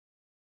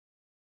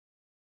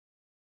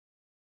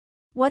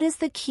What is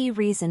the key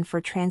reason for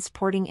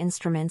transporting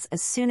instruments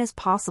as soon as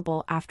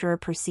possible after a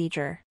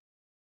procedure?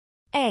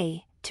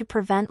 A. To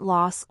prevent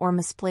loss or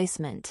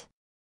misplacement.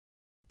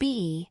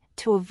 B.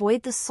 To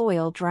avoid the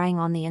soil drying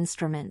on the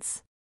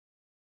instruments.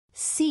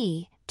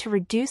 C. To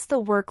reduce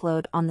the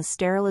workload on the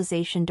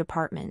sterilization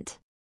department.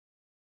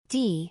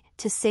 D.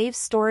 To save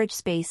storage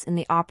space in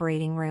the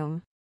operating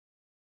room.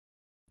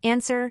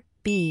 Answer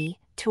B.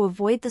 To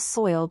avoid the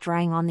soil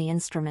drying on the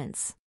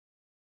instruments.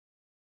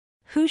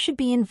 Who should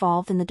be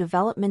involved in the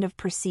development of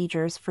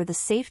procedures for the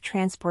safe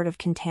transport of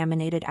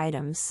contaminated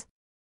items?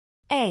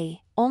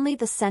 A. Only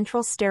the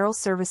Central Sterile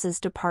Services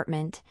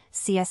Department,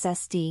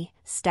 CSSD,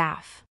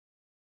 staff.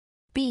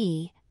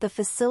 B. The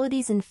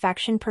Facilities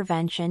Infection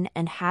Prevention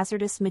and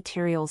Hazardous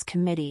Materials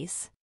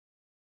Committees.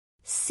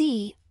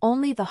 C.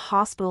 Only the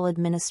Hospital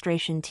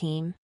Administration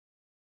Team.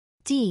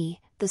 D.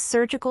 The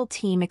Surgical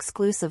Team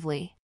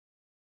exclusively.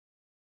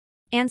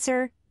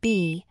 Answer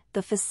B.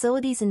 The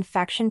Facilities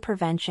Infection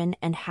Prevention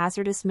and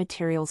Hazardous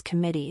Materials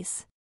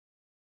Committees.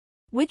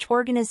 Which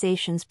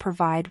organizations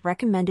provide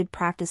recommended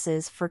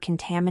practices for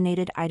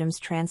contaminated items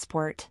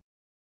transport?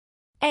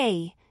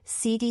 A.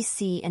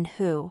 CDC and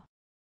WHO.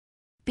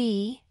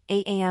 B.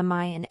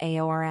 AAMI and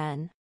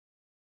AORN.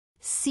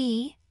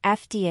 C.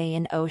 FDA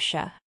and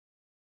OSHA.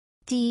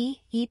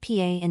 D.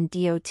 EPA and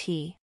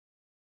DOT.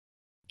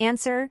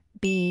 Answer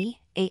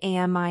B.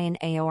 AAMI and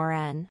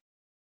AORN.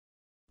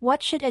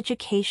 What should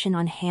education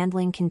on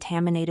handling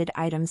contaminated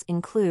items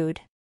include?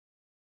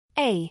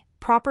 A.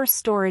 Proper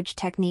storage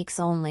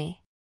techniques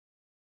only.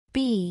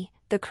 B.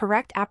 The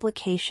correct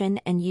application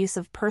and use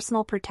of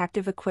personal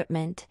protective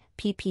equipment,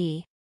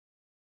 PPE.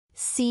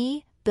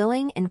 C.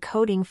 Billing and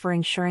coding for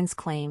insurance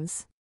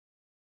claims.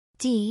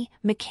 D.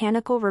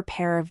 Mechanical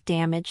repair of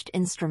damaged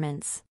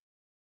instruments.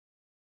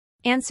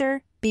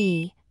 Answer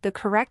B. The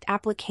correct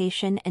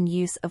application and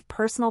use of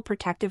personal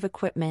protective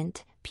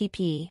equipment,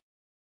 PPE.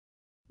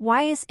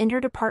 Why is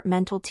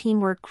interdepartmental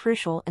teamwork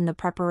crucial in the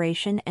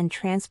preparation and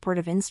transport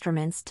of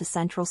instruments to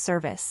central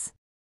service?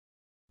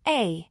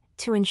 A.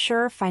 To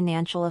ensure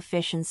financial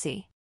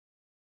efficiency.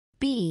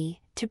 B.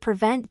 To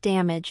prevent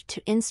damage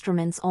to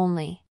instruments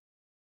only.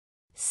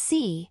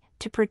 C.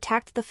 To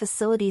protect the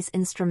facility's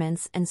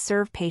instruments and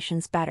serve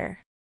patients better.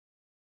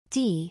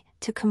 D.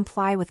 To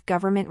comply with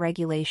government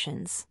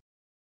regulations.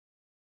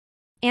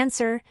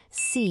 Answer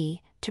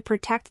C. To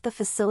protect the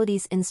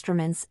facility's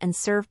instruments and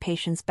serve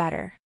patients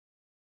better.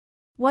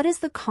 What is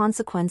the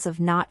consequence of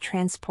not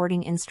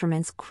transporting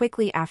instruments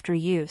quickly after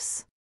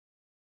use?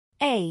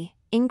 A.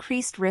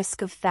 Increased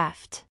risk of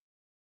theft.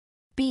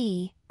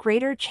 B.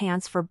 Greater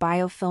chance for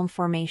biofilm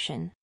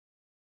formation.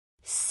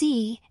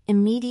 C.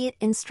 Immediate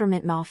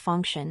instrument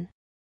malfunction.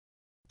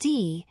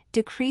 D.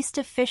 Decreased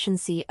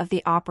efficiency of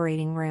the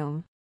operating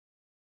room.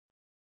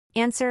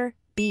 Answer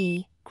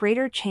B.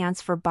 Greater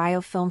chance for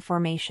biofilm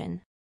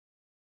formation.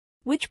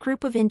 Which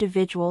group of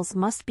individuals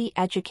must be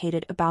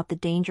educated about the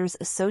dangers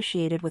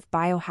associated with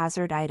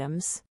biohazard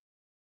items?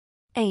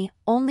 A.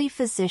 Only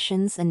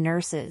physicians and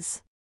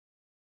nurses.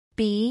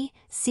 B.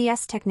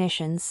 CS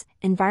technicians,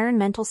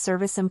 environmental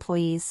service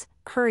employees,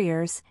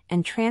 couriers,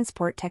 and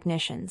transport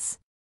technicians.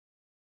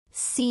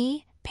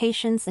 C.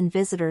 Patients and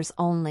visitors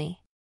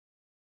only.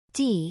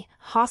 D.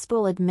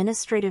 Hospital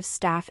administrative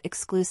staff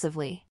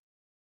exclusively.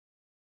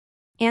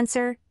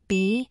 Answer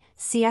B.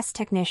 CS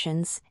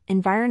technicians,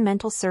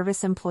 environmental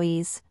service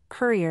employees,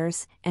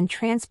 couriers, and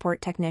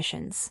transport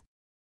technicians.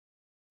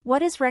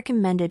 What is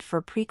recommended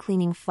for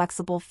pre-cleaning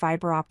flexible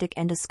fiber optic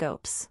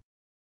endoscopes?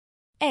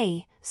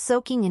 A.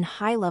 Soaking in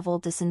high-level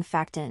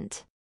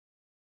disinfectant.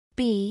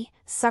 B.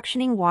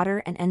 Suctioning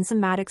water and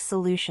enzymatic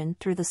solution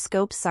through the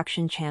scope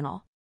suction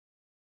channel.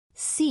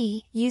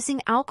 C.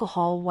 Using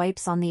alcohol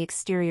wipes on the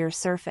exterior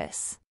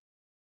surface.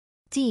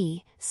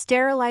 D.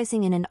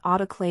 Sterilizing in an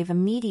autoclave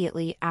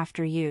immediately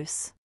after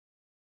use.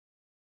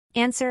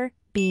 Answer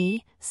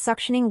B.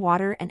 Suctioning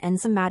water and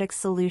enzymatic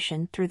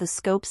solution through the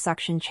scope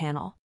suction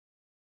channel.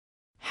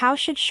 How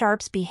should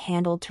sharps be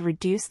handled to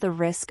reduce the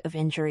risk of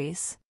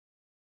injuries?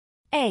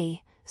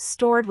 A.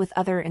 Stored with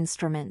other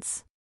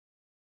instruments.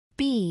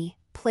 B.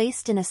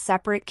 Placed in a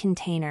separate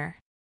container.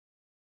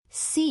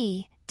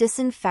 C.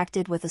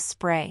 Disinfected with a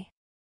spray.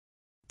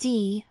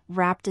 D.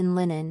 Wrapped in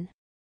linen.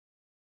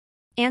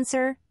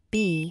 Answer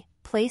B.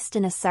 Placed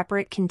in a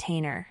separate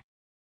container.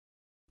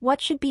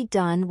 What should be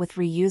done with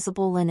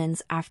reusable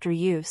linens after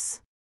use?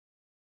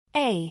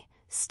 A.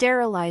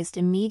 Sterilized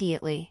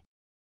immediately.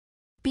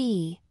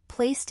 B.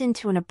 Placed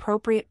into an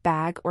appropriate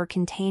bag or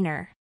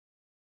container.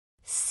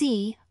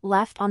 C.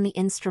 Left on the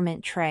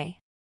instrument tray.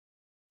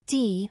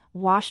 D.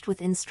 Washed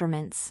with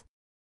instruments.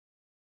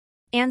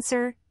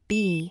 Answer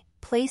B.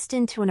 Placed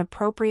into an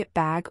appropriate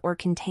bag or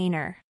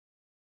container.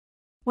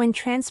 When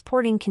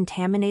transporting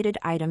contaminated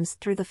items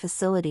through the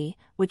facility,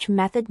 which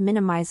method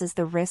minimizes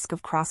the risk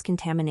of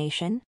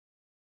cross-contamination?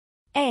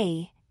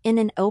 A. In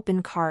an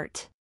open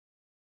cart.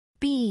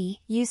 B.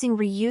 Using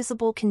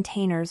reusable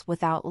containers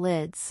without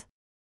lids.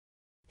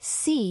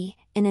 C.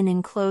 In an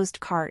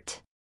enclosed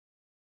cart.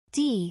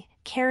 D.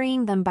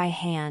 Carrying them by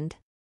hand.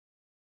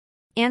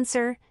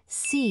 Answer: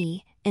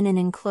 C. In an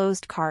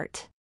enclosed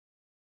cart.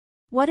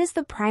 What is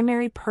the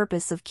primary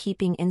purpose of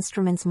keeping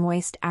instruments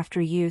moist after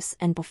use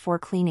and before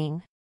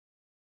cleaning?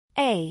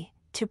 A.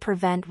 To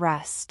prevent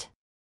rust.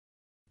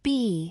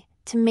 B.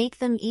 To make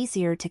them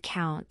easier to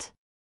count.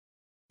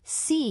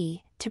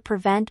 C. To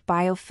prevent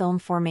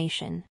biofilm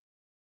formation.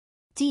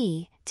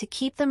 D. To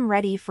keep them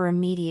ready for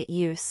immediate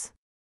use.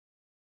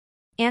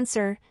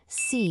 Answer: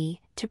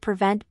 C. To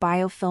prevent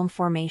biofilm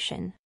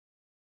formation.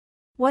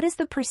 What is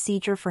the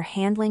procedure for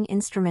handling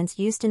instruments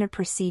used in a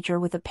procedure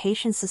with a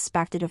patient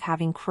suspected of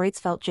having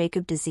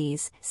Creutzfeldt-Jakob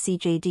disease,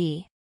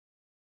 CJD?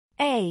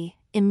 A.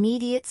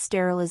 Immediate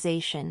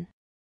sterilization.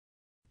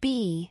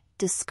 B.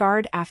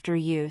 Discard after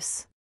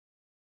use.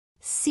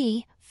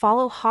 C.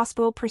 Follow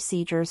hospital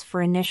procedures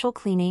for initial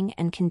cleaning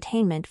and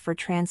containment for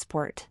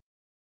transport.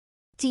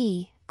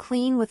 D.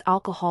 Clean with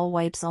alcohol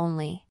wipes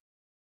only.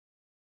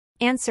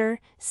 Answer: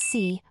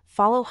 C.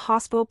 Follow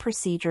hospital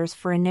procedures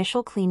for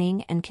initial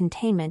cleaning and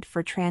containment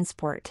for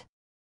transport.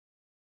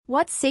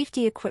 What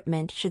safety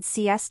equipment should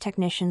CS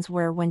technicians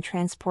wear when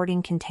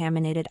transporting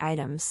contaminated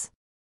items?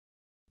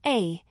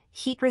 A.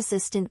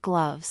 Heat-resistant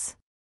gloves.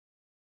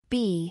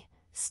 B.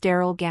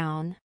 Sterile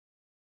gown.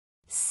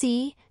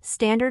 C.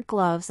 Standard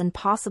gloves and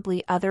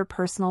possibly other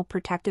personal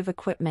protective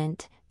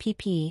equipment,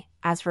 PP,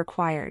 as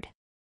required.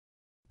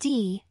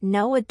 D.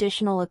 No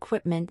additional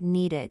equipment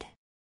needed.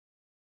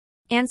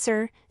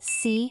 Answer: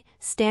 C.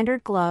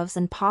 Standard gloves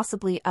and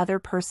possibly other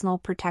personal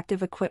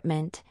protective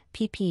equipment,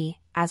 PP,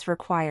 as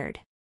required.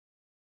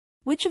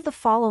 Which of the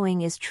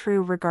following is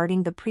true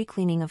regarding the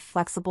pre-cleaning of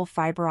flexible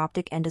fiber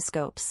optic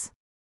endoscopes?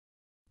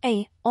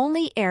 A.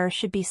 Only air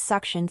should be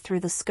suctioned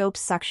through the scope's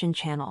suction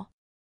channel.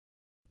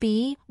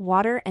 B.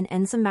 Water and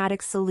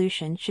enzymatic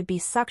solution should be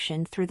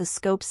suctioned through the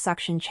scope's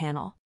suction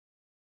channel.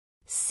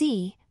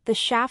 C. The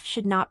shaft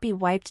should not be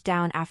wiped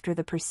down after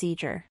the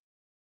procedure.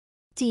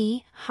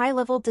 D.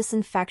 High-level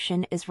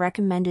disinfection is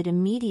recommended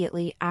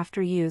immediately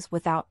after use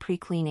without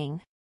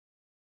pre-cleaning.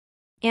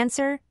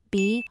 Answer: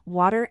 B.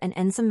 Water and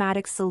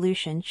enzymatic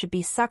solution should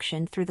be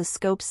suctioned through the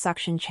scope's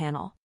suction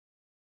channel.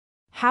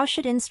 How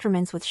should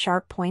instruments with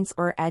sharp points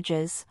or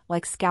edges,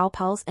 like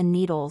scalpels and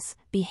needles,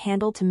 be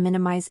handled to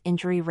minimize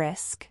injury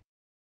risk?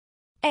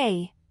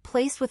 A.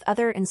 Placed with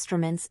other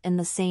instruments in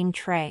the same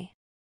tray.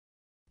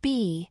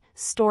 B.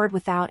 Stored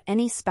without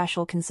any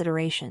special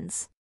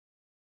considerations.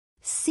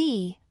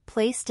 C.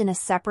 Placed in a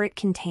separate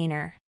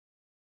container.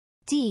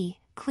 D.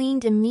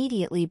 Cleaned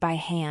immediately by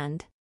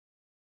hand.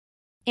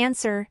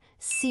 Answer: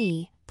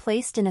 C.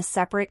 Placed in a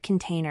separate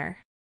container.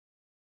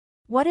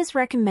 What is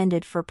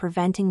recommended for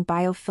preventing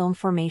biofilm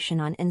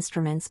formation on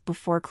instruments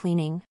before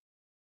cleaning?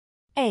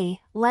 A.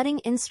 Letting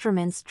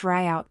instruments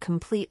dry out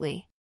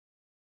completely.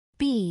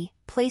 B.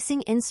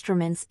 Placing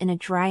instruments in a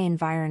dry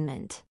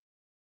environment.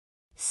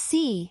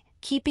 C.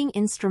 Keeping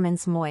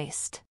instruments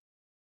moist.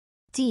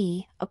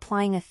 D.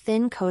 Applying a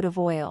thin coat of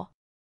oil.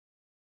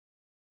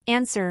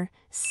 Answer: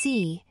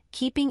 C.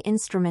 Keeping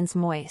instruments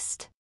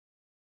moist.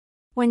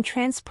 When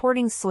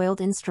transporting soiled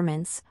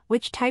instruments,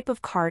 which type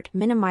of cart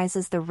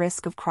minimizes the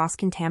risk of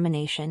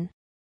cross-contamination?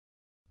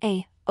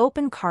 A.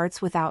 Open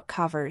carts without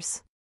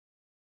covers.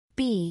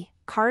 B.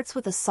 Carts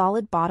with a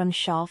solid bottom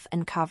shelf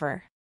and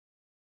cover.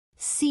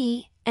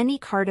 C. Any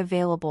cart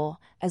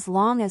available, as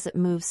long as it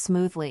moves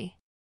smoothly.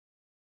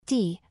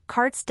 D.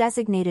 Carts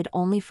designated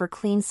only for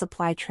clean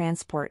supply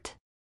transport.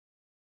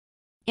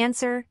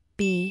 Answer: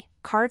 B.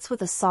 Carts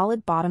with a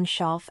solid bottom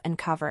shelf and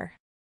cover.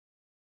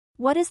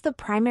 What is the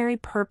primary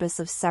purpose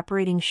of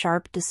separating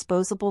sharp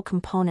disposable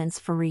components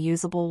from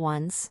reusable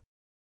ones?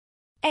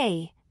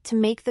 A. To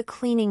make the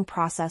cleaning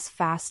process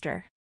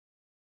faster.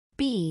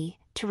 B.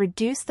 To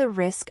reduce the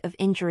risk of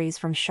injuries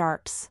from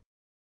sharps.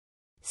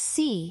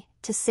 C.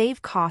 To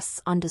save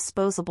costs on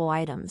disposable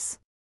items.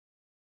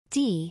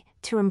 D.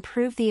 To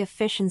improve the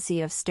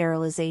efficiency of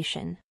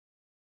sterilization.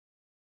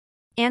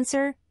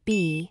 Answer: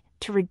 B.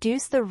 To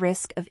reduce the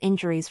risk of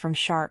injuries from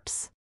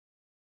sharps.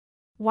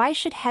 Why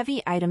should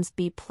heavy items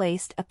be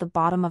placed at the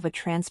bottom of a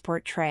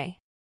transport tray?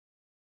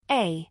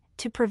 A.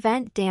 To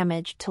prevent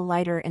damage to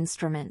lighter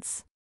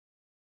instruments.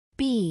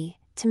 B.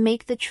 To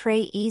make the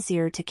tray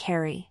easier to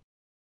carry.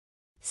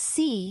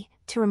 C.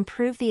 To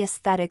improve the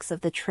aesthetics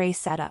of the tray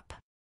setup.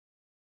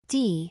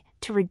 D.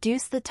 To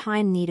reduce the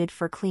time needed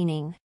for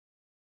cleaning.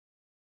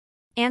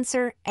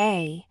 Answer: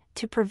 A.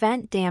 To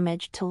prevent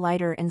damage to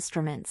lighter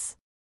instruments.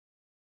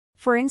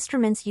 For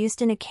instruments used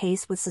in a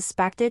case with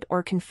suspected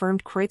or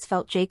confirmed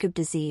Creutzfeldt-Jakob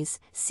disease,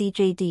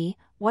 CJD,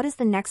 what is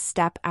the next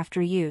step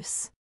after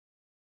use?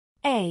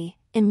 A.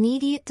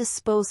 Immediate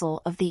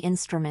disposal of the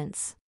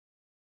instruments.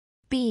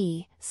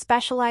 B.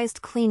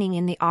 Specialized cleaning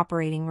in the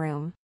operating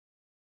room.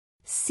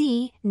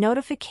 C.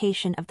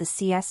 Notification of the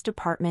CS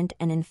department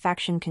and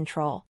infection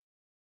control.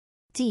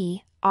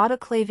 D.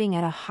 Autoclaving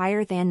at a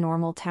higher than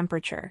normal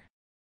temperature.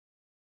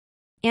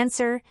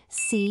 Answer: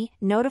 C.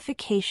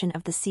 Notification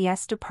of the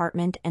CS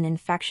department and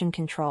infection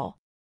control.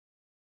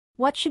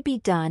 What should be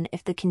done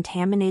if the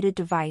contaminated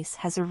device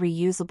has a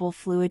reusable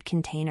fluid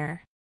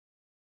container?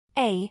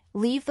 A.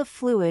 Leave the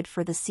fluid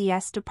for the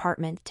CS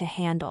department to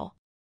handle.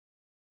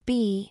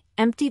 B.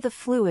 Empty the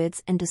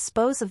fluids and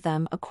dispose of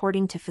them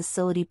according to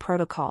facility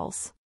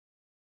protocols.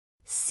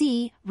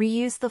 C.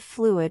 Reuse the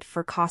fluid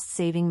for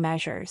cost-saving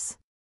measures.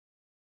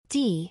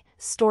 D.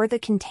 Store the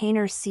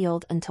container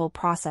sealed until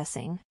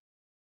processing.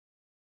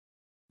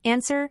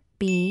 Answer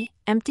B.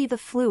 Empty the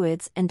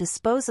fluids and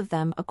dispose of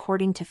them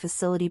according to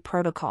facility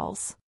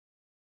protocols.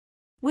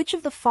 Which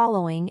of the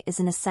following is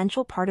an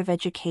essential part of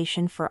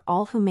education for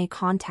all who may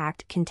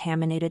contact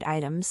contaminated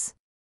items?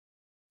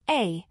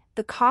 A.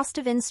 The cost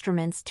of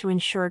instruments to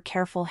ensure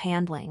careful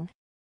handling.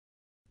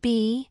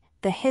 B.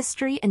 The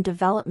history and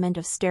development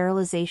of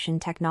sterilization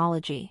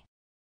technology.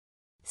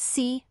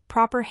 C.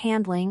 Proper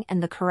handling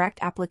and the correct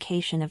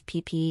application of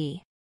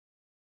PPE.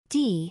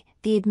 D.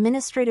 The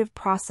administrative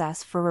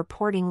process for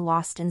reporting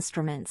lost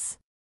instruments.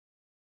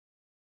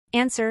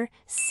 Answer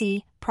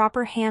C.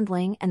 Proper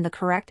handling and the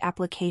correct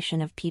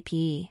application of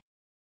PPE.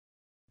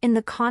 In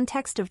the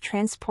context of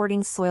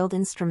transporting soiled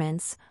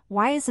instruments,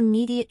 why is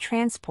immediate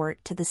transport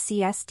to the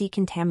CS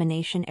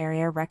decontamination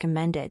area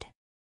recommended?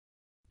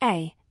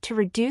 A. To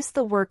reduce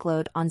the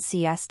workload on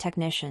CS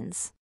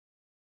technicians.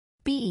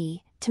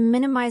 B. To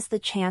minimize the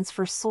chance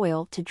for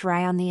soil to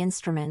dry on the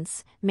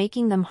instruments,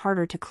 making them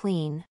harder to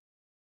clean.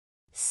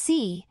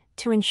 C.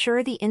 To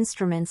ensure the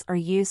instruments are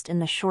used in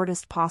the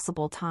shortest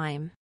possible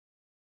time.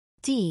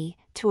 D.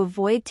 To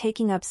avoid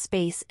taking up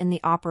space in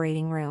the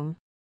operating room.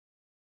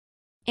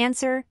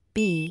 Answer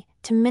B.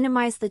 To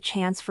minimize the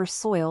chance for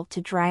soil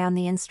to dry on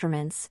the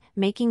instruments,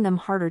 making them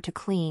harder to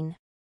clean.